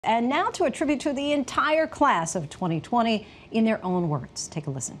And now to a tribute to the entire class of 2020 in their own words. Take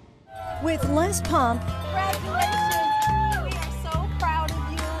a listen. With less pomp. Congratulations. We are so proud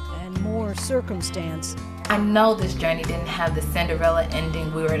of you. And more circumstance. I know this journey didn't have the Cinderella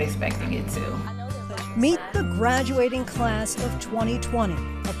ending we were expecting it to. Meet the graduating class of 2020,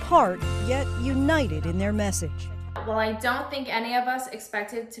 apart yet united in their message. Well, I don't think any of us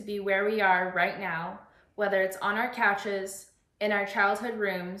expected to be where we are right now, whether it's on our couches, in our childhood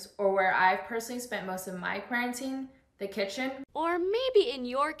rooms, or where I've personally spent most of my quarantine, the kitchen. Or maybe in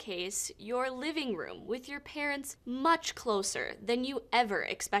your case, your living room with your parents much closer than you ever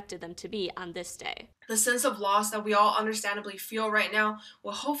expected them to be on this day. The sense of loss that we all understandably feel right now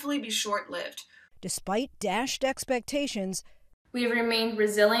will hopefully be short-lived. Despite dashed expectations, we've remained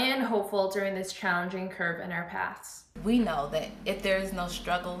resilient and hopeful during this challenging curve in our paths. We know that if there is no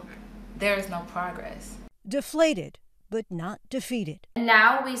struggle, there is no progress. Deflated, but not defeated. And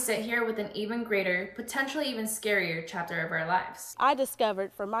now we sit here with an even greater, potentially even scarier chapter of our lives. I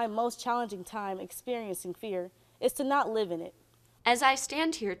discovered for my most challenging time experiencing fear is to not live in it. As I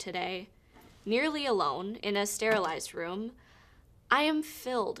stand here today, nearly alone in a sterilized room, I am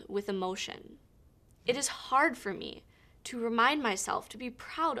filled with emotion. It is hard for me to remind myself to be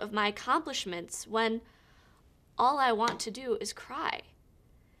proud of my accomplishments when all I want to do is cry.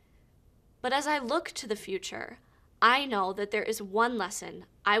 But as I look to the future, I know that there is one lesson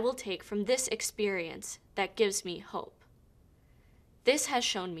I will take from this experience that gives me hope. This has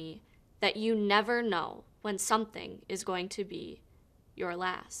shown me that you never know when something is going to be your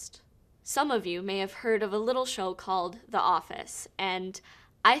last. Some of you may have heard of a little show called The Office, and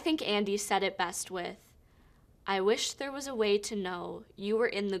I think Andy said it best with, "I wish there was a way to know you were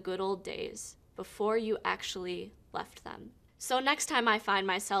in the good old days before you actually left them." So next time I find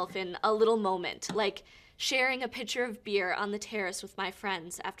myself in a little moment, like sharing a pitcher of beer on the terrace with my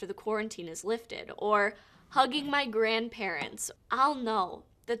friends after the quarantine is lifted, or hugging my grandparents, I'll know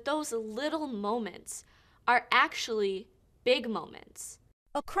that those little moments are actually big moments.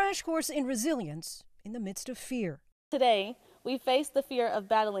 A crash course in resilience in the midst of fear. Today, we face the fear of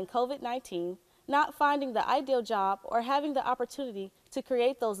battling COVID-19, not finding the ideal job, or having the opportunity to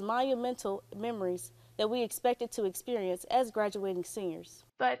create those monumental memories that we expected to experience as graduating seniors.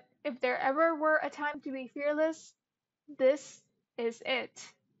 But if there ever were a time to be fearless, this is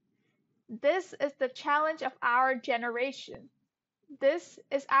it. This is the challenge of our generation. This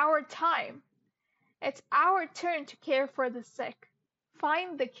is our time. It's our turn to care for the sick,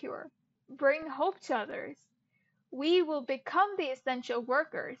 find the cure, bring hope to others. We will become the essential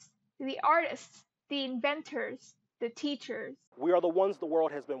workers, the artists, the inventors, the teachers. We are the ones the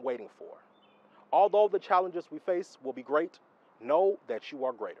world has been waiting for. Although the challenges we face will be great, know that you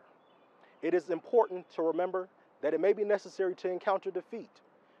are greater. It is important to remember that it may be necessary to encounter defeat.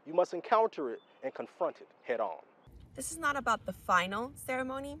 You must encounter it and confront it head on. This is not about the final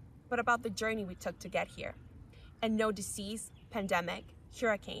ceremony, but about the journey we took to get here. And no disease, pandemic,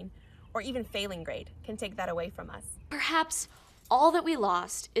 hurricane, or even failing grade can take that away from us. Perhaps all that we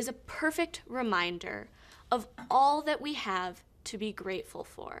lost is a perfect reminder of all that we have to be grateful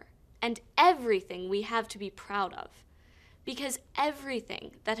for and everything we have to be proud of. Because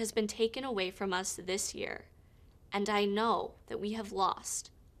everything that has been taken away from us this year, and I know that we have lost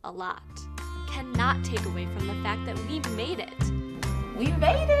a lot, cannot take away from the fact that we made it. We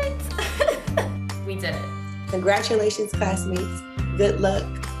made it! We did it. Congratulations, classmates. Good luck.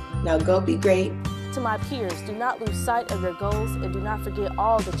 Now go be great. To my peers, do not lose sight of your goals and do not forget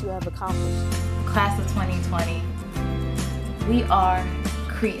all that you have accomplished. Class of 2020, we are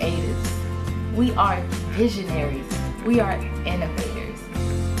creatives. We are visionaries. We are innovators.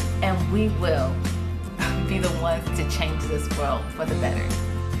 And we will be the ones to change this world for the better.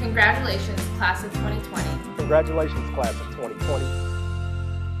 Congratulations, class of 2020. Congratulations, class of 2020.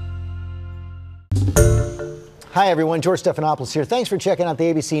 Hi everyone, George Stephanopoulos here. Thanks for checking out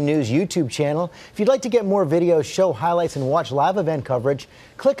the ABC News YouTube channel. If you'd like to get more videos, show highlights, and watch live event coverage,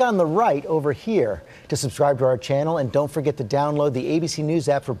 click on the right over here to subscribe to our channel, and don't forget to download the ABC News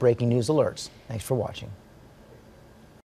app for breaking news alerts. Thanks for watching.